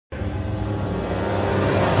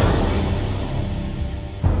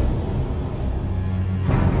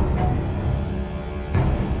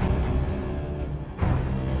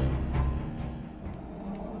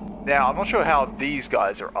Now, I'm not sure how these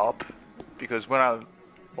guys are up, because when I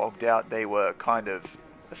logged out, they were kind of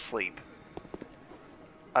asleep.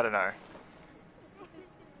 I don't know.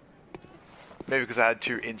 Maybe because I had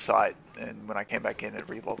 2 insight, and when I came back in, it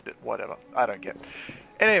relogged it. Whatever. I don't get.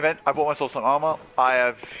 In any event, I bought myself some armor. I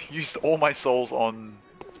have used all my souls on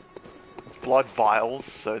blood vials,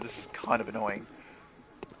 so this is kind of annoying.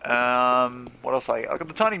 What else I got?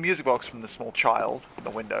 The tiny music box from the small child in the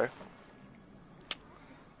window.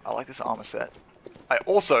 I like this armor set. I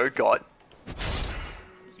also got...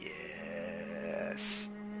 Yes.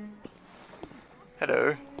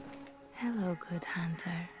 Hello. Hello, good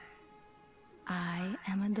hunter. I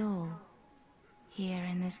am a doll, here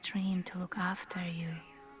in this dream to look after you.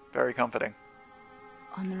 Very comforting.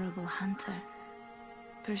 Honorable hunter,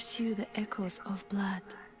 pursue the echoes of blood,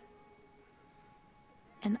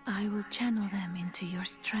 and I will channel them into your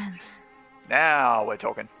strength. Now we're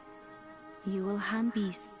talking. You will hunt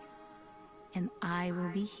beasts, and I will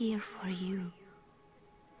be here for you,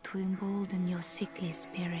 to embolden your sickly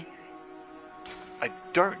spirit. I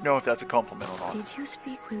don't know if that's a compliment or not. Did you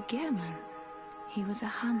speak with Gehrman? He was a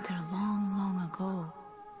hunter long, long ago,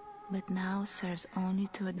 but now serves only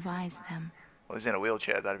to advise them. Well, he's in a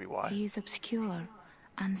wheelchair, that'd be why. He is obscure,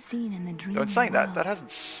 unseen in the dream. Don't say that. That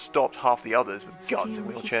hasn't stopped half the others with guns and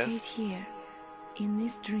wheelchairs. He stayed here, in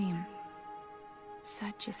this dream.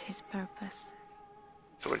 Such is his purpose.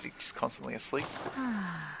 So what, is he just constantly asleep?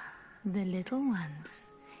 Ah, the little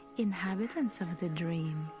ones, inhabitants of the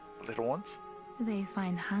dream. Little ones? They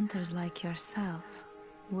find hunters like yourself,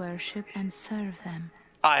 worship and serve them.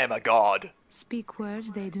 I am a god. Speak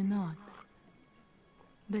words they do not.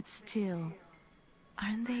 But still,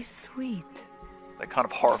 aren't they sweet? They're kind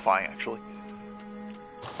of horrifying, actually.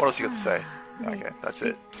 What else you got to say? Okay, that's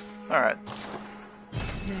it. Alright.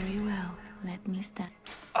 Very well. Let me stand.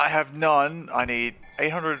 I have none. I need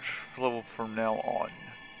 800 level from now on.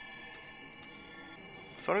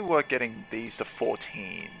 So it'll work getting these to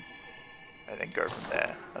 14. And then go from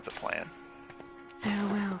there. That's a plan.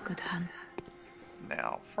 Farewell, good hunt.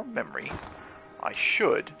 Now, from memory, I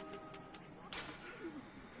should...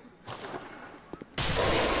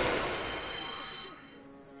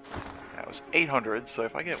 That was 800, so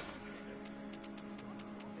if I get...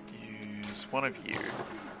 Use one of you...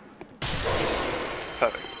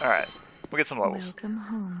 Perfect. Alright. We'll get some levels. Welcome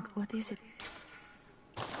home. What is it?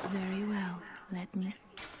 Very well. Let me...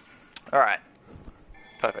 Alright.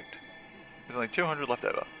 Perfect. There's only 200 left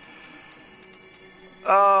over.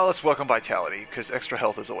 Let's work on vitality, because extra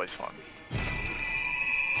health is always fun.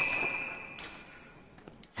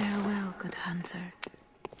 Farewell, good hunter.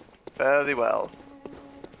 Fairly well.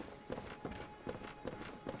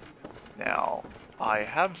 Now, I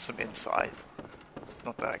have some insight.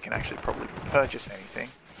 Not that I can actually probably purchase anything.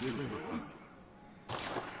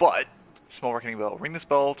 But, small reckoning bell. Ring this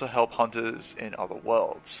bell to help hunters in other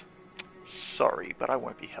worlds. Sorry, but I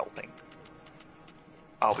won't be helping.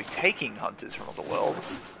 I'll be taking hunters from other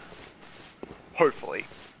worlds. Hopefully.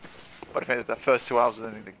 But if the first 2 hours is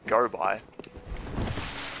anything to go by.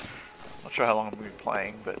 Not sure how long I'm going to be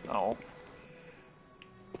playing, but oh.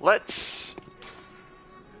 Let's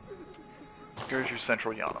go to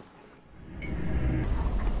Central Yarhnam.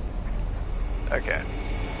 Okay.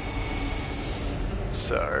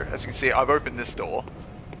 So, as you can see, I've opened this door.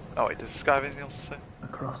 Oh wait, does this guy have anything else to say?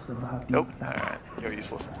 Across the lab. Nope. Alright, you're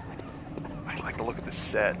useless. I like the look of this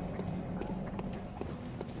set.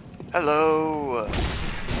 Hello!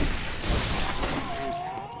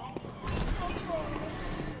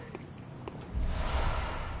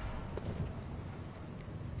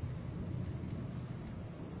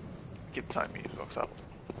 Keep the time music box up.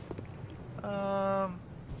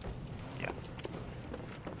 Yeah.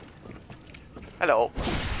 Hello.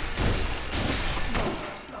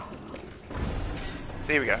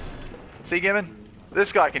 So here we go. See, Gibbon?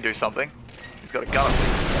 This guy can do something. He's got a gun at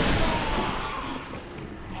least.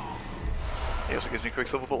 He also gives me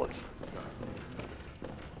quicksilver bullets.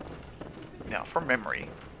 Now, from memory,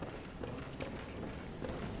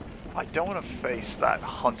 I don't want to face that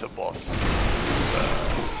hunter boss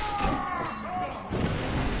first.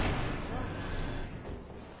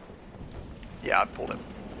 Yeah, I pulled him.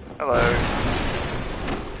 Hello.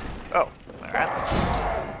 Oh, alright.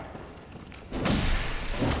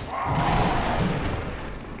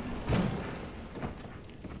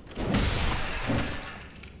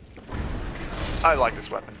 I like this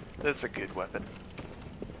weapon. It's a good weapon.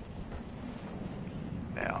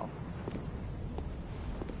 Now.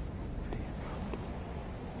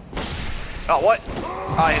 Oh, what?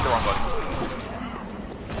 I hit the wrong button.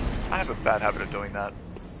 I have a bad habit of doing that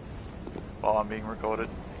while I'm being recorded.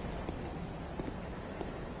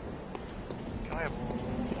 I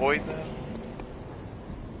avoid them?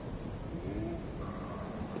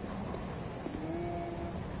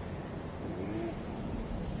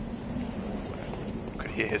 I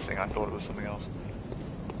could hear hissing, I thought it was something else.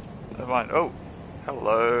 Never mind. Oh!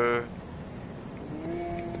 Hello!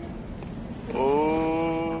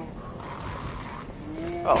 Oh!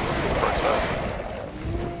 Oh, let's go first.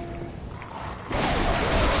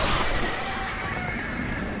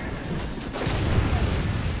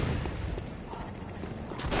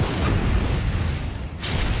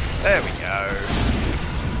 There we go.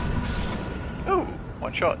 Oh,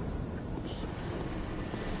 one shot.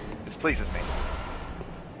 This pleases me.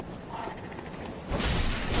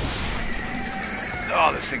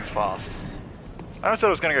 Oh, this thing's fast. I almost thought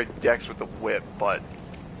I was going to go dex with the whip, but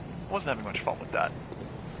I wasn't having much fun with that.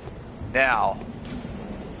 Now,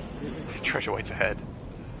 treasure waits ahead.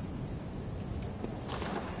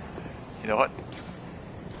 You know what?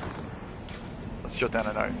 Let's jot down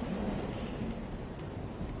a note.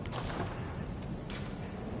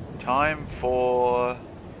 Time for...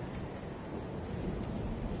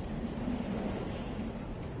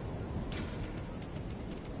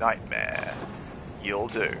 Nightmare. You'll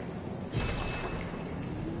do.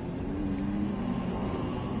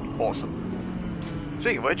 Awesome.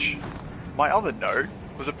 Speaking of which, my other note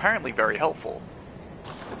was apparently very helpful.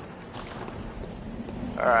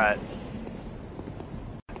 Alright.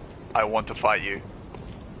 I want to fight you.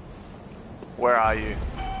 Where are you?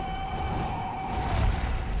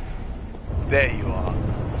 There you are.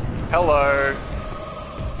 Hello.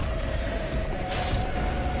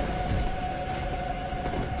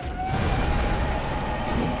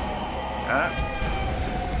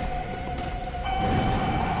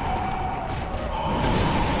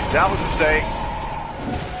 That was a mistake.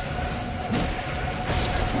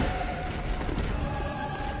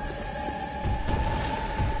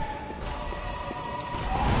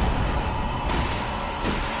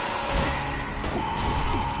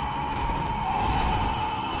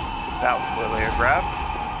 That was clearly a grab.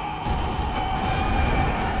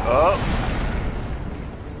 Oh.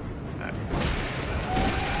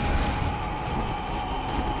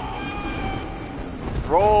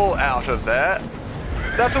 Roll out of there.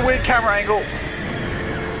 That's a weird camera angle.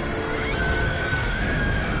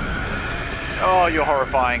 Oh, you're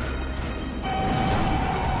horrifying.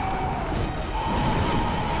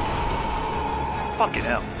 Fucking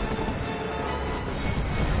hell.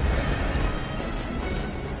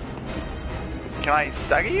 Can I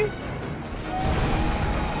stagger you?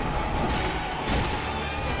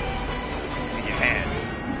 Give me your hand.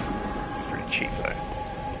 This is pretty cheap though.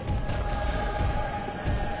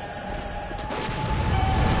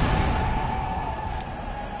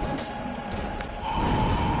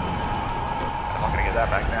 I'm not gonna get that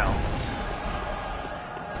back now.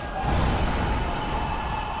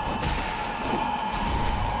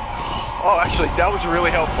 Oh, actually, that was really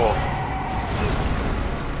helpful.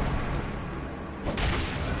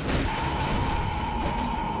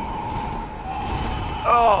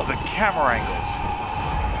 Oh, the camera angles.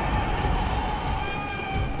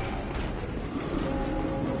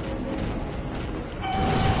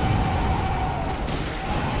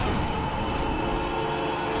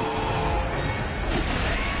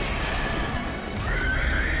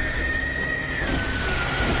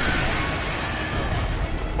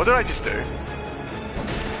 What did I just do?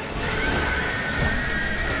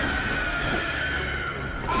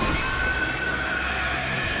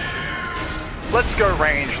 Let's go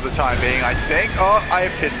range for the time being, I think. Oh, I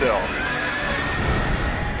have pissed it off.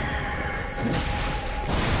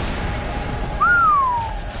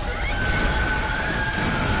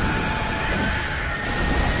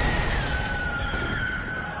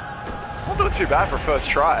 Not doing too bad for first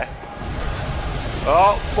try.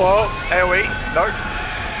 Oh, whoa, AoE, nope.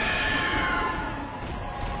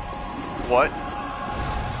 What?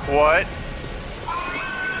 What?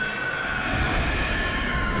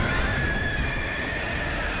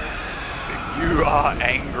 You are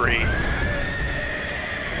angry.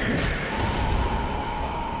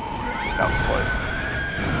 That was close.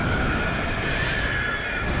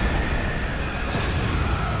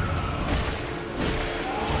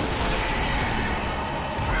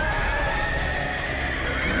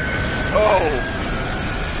 Oh!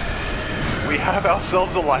 We have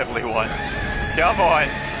ourselves a lively one. Come on.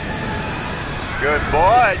 Good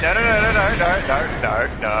boy. No, no, no, no, no, no, no, no,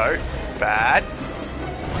 no. Bad.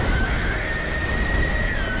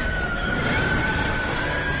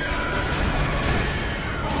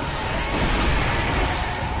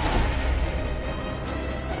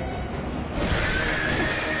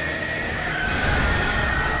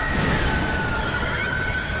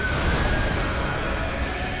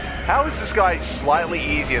 How is this guy slightly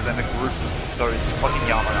easier than the groups of those fucking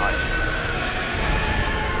Yarhamites?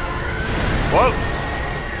 Whoa!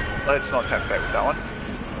 Let's not tempt fate with that one.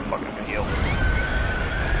 I'm fucking gonna heal.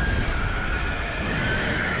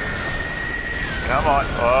 Come on.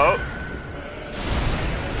 Oh!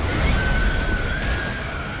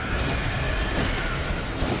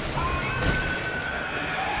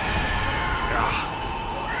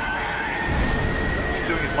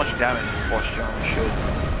 Doing as much damage as boss generally should.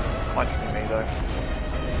 Might just be me though.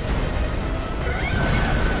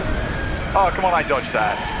 Oh, come on, I dodged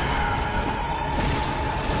that.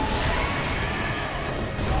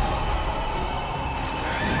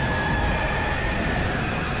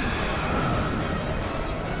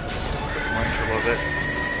 Range a little bit.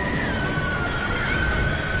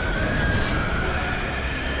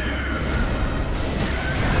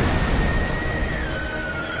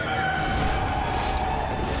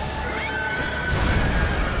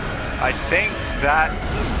 I think that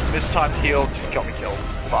mistimed heal just got me killed.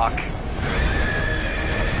 Fuck.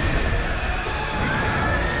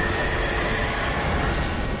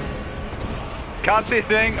 Can't see a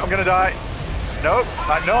thing. I'm gonna die. Nope,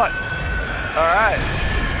 I'm not. Alright.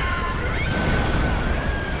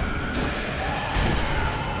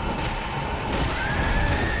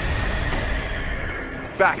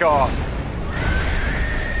 Back off.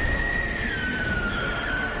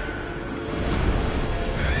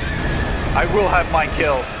 I will have my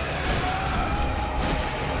kill.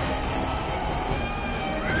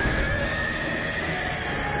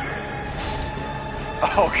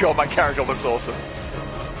 Oh god, my character looks awesome.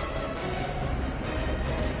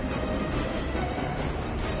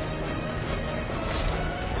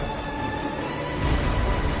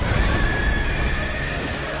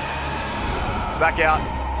 Back out.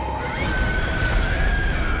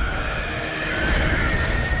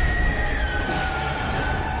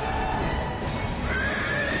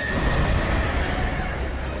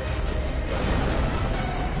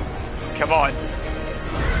 Come on.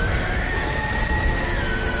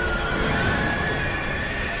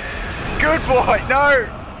 Good boy, no!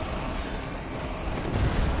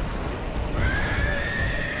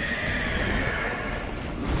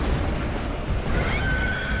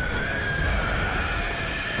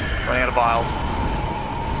 Running out of vials.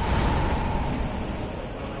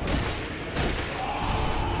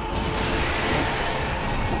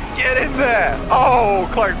 Get in there! Oh,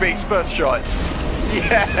 Cleric Beast first shot.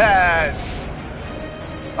 Yes!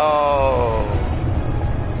 Oh.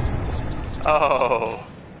 Oh.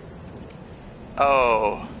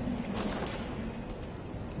 Oh.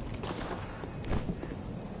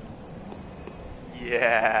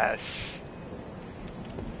 Yes.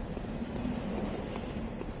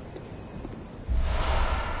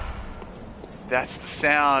 That's the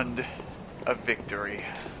sound of victory.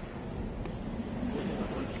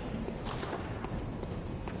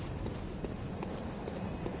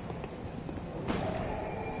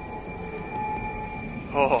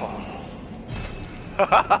 Oh.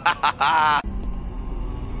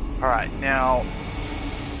 Alright, now,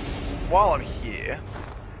 while I'm here,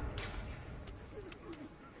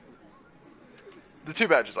 the two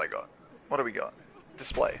badges I got. What do we got?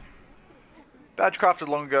 Display. Badge crafted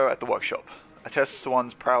long ago at the workshop. Attests to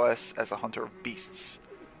one's prowess as a hunter of beasts.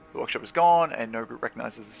 The workshop is gone, and no group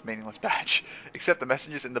recognizes this meaningless badge, except the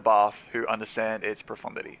messengers in the bath who understand its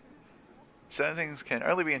profundity. Certain things can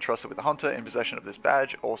only be entrusted with the hunter in possession of this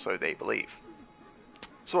badge, or so they believe.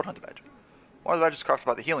 Sword Hunter Badge. One of the badges crafted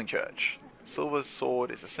by the Healing Church. The silver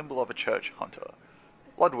sword is a symbol of a church hunter.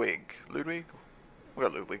 Ludwig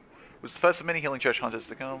was the first of many Healing Church hunters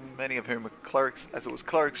to come, many of whom were clerics, as it was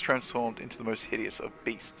clerics transformed into the most hideous of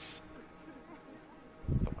beasts.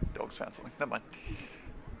 Oh, my dog's found something. Never mind.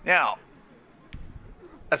 Now,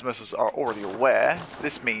 as most of us are already aware,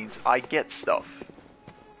 this means I get stuff.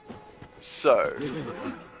 So,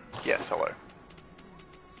 yes, hello.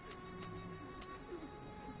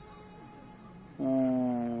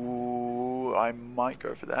 Ooh, I might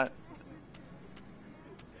go for that.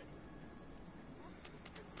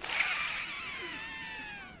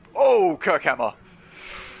 Oh, Kirkhammer!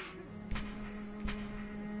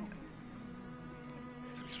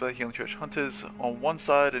 Used by the Healing Church hunters. On one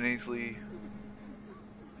side, an easily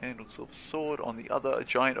handled silver sword. On the other, a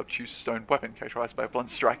giant obtuse stone weapon characterized by a blunt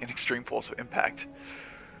strike and extreme force of impact.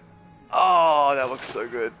 Oh, that looks so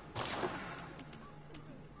good.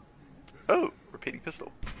 Oh, repeating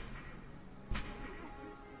pistol.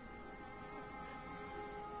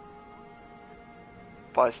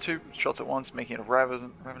 Fires 2 shots at once, making it a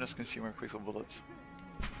ravenous consumer of quicksilver bullets.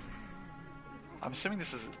 I'm assuming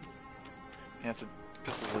this is... Yeah, it's a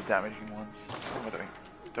pistol with damaging ones. What am I doing?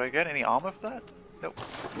 Do I get any armor for that? Nope.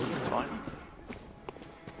 That's fine.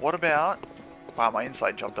 What about... Wow, my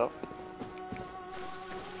inside jumped up.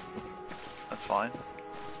 That's fine.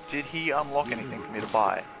 Did he unlock anything for me to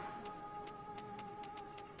buy?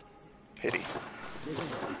 Pity.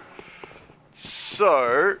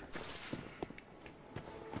 So...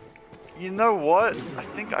 You know what? I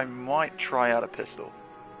think I might try out a pistol.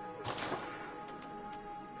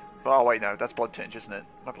 Oh wait, no, that's blood tinge, isn't it?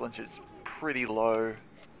 My blood tinge is pretty low.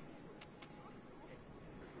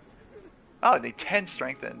 Oh, I need 10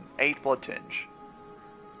 strength and 8 blood tinge.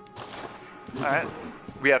 Alright,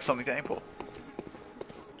 we have something to aim for.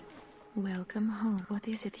 Welcome home. What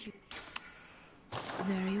is it you...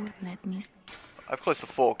 Very well, let me... I've close to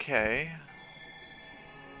 4k.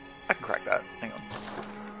 I can crack that. Hang on.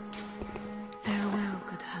 Farewell,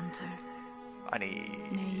 good hunter. I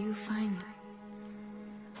need... May you find...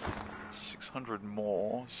 600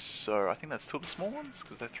 more, so I think that's two of the small ones,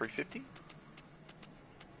 because they're 350.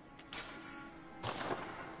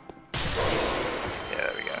 Yeah,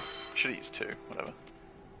 there we go. Should've used 2, whatever.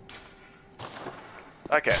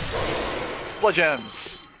 Okay. Blood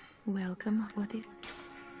gems! Welcome, what is...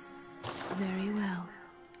 Very well,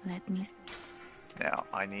 let me... Now,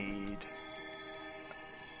 I need...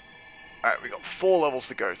 Alright, we got 4 levels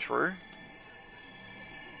to go through.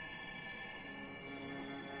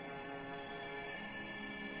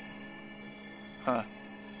 Huh.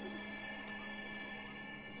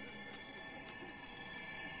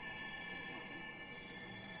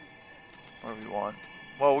 What do we want?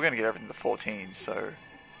 Well, we're going to get everything to 14, so...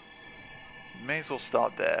 May as well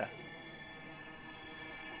start there.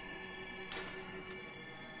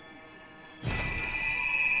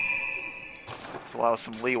 This allows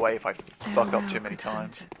some leeway if I fuck up too many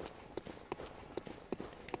times.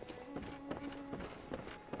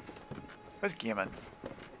 Where's Gearman?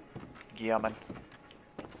 Gearman.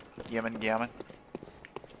 Gearman.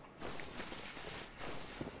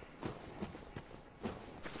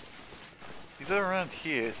 He's around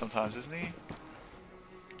here sometimes, isn't he?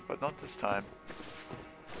 But not this time.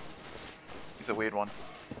 He's a weird one.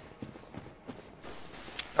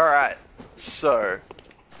 Alright, so...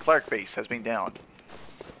 Cleric Beast has been downed.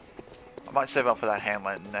 I might save up for that hand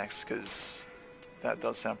lantern next, because that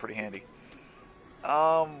does sound pretty handy.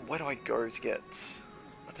 Where do I go to get...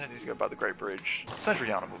 I don't need to go by the Great Bridge. Central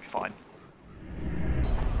Yarhnam will be fine.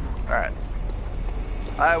 Alright.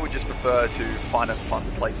 I would just prefer to find a fun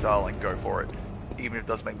playstyle and go for it. Even if it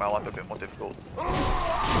does make my life a bit more difficult.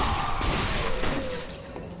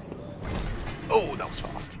 Oh, that was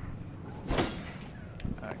fast.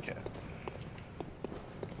 Okay.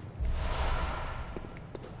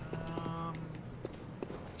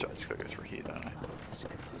 So I just gotta go through here, don't I?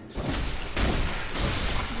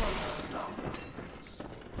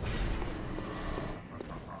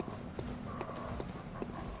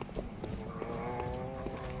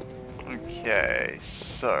 Okay,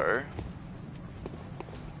 so...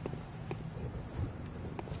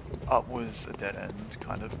 Up was a dead end,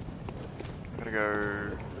 kind of. I gotta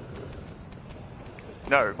go...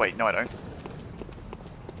 No, wait, no I don't.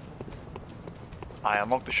 I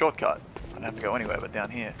unlocked the shortcut. I don't have to go anywhere but down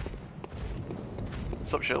here.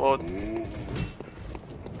 What's up, shitlord?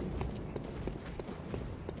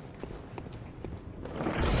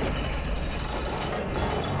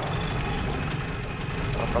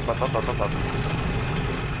 Up.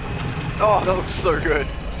 Oh, that looks so good.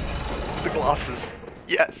 The glasses.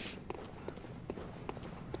 Yes.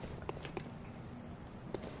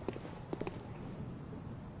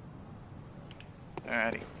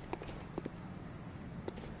 Alrighty.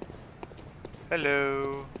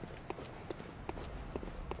 Hello.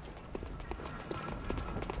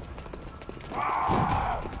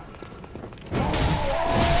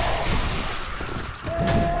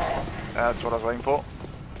 That's what I was waiting for.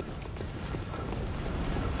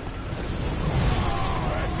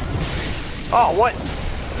 Oh, what?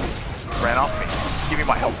 Ran off me. Give me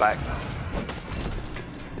my health back.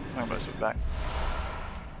 I'm gonna switch back.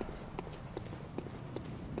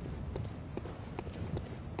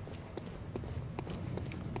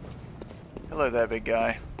 Hello there, big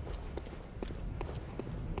guy.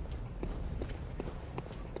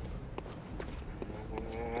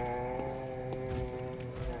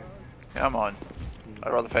 Come on.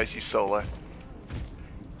 I'd rather face you solo.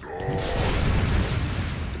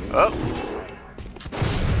 Oh!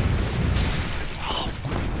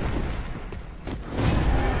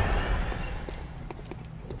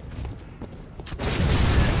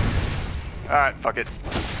 Alright, fuck it.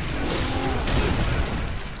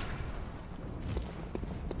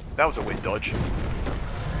 That was a weird dodge.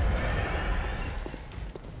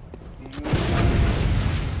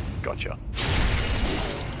 Gotcha.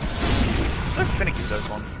 So finicky, those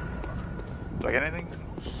ones. Do I get anything?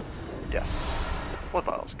 Yes. Blood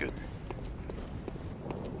vials, good.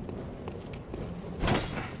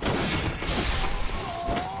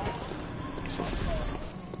 Useless.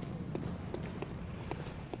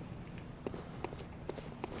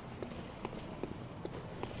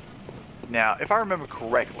 Now, if I remember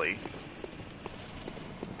correctly,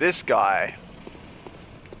 this guy's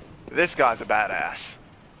a badass.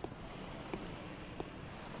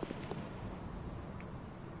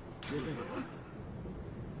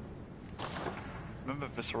 Remember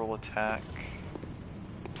visceral attack.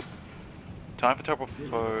 Time for terrible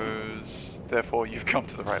foes. Therefore, you've come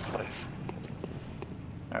to the right place.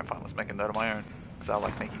 Alright, fine, let's make a note of my own, because I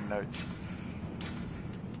like making notes.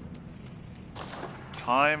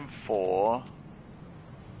 Time for...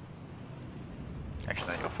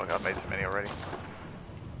 Actually, no, fuck, I've made too many already.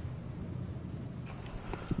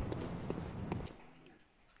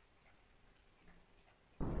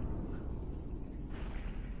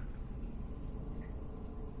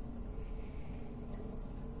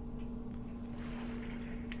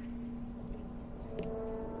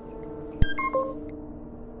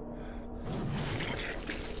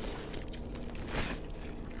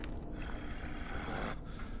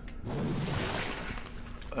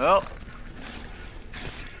 Well,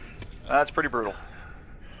 that's pretty brutal.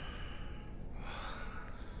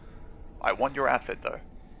 I want your outfit, though.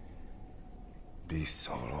 Beasts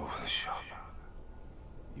all over the shop.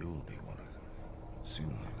 You'll be one of them,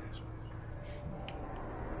 sooner or later.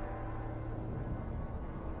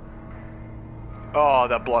 Oh,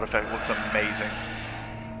 that blood effect looks amazing.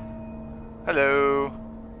 Hello.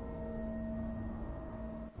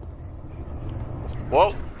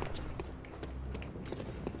 Whoa.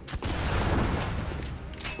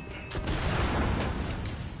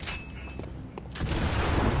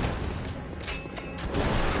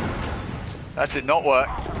 That did not work.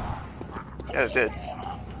 Yeah, it did.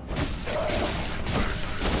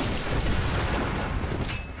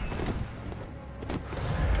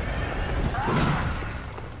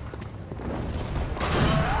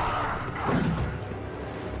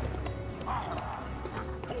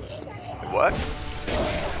 It worked.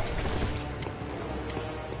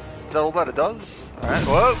 Is that all that it does? Alright,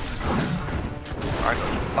 whoa! Alright,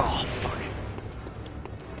 oh, fuck.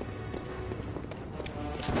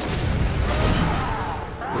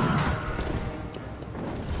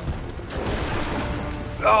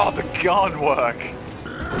 Oh, the gun work!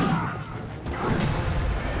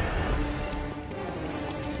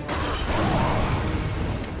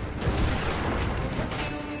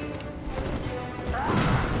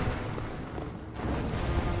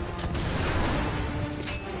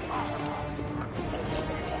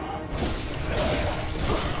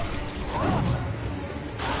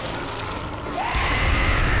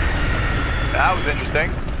 That was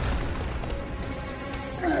interesting.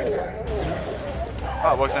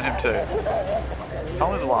 Oh, it works on him too. How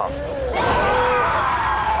long does it last?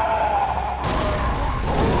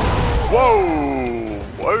 Whoa!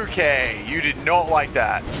 Okay, you did not like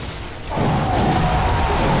that.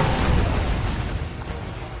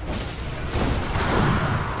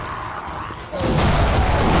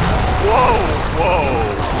 Whoa! Whoa!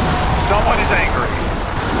 Someone is angry.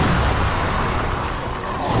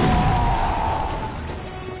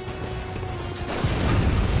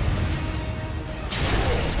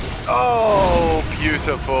 Oh,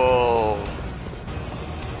 beautiful.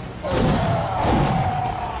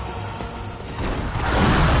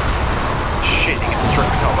 Shit, he can strip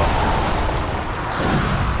the cover.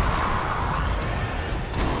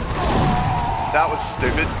 That was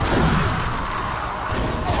stupid.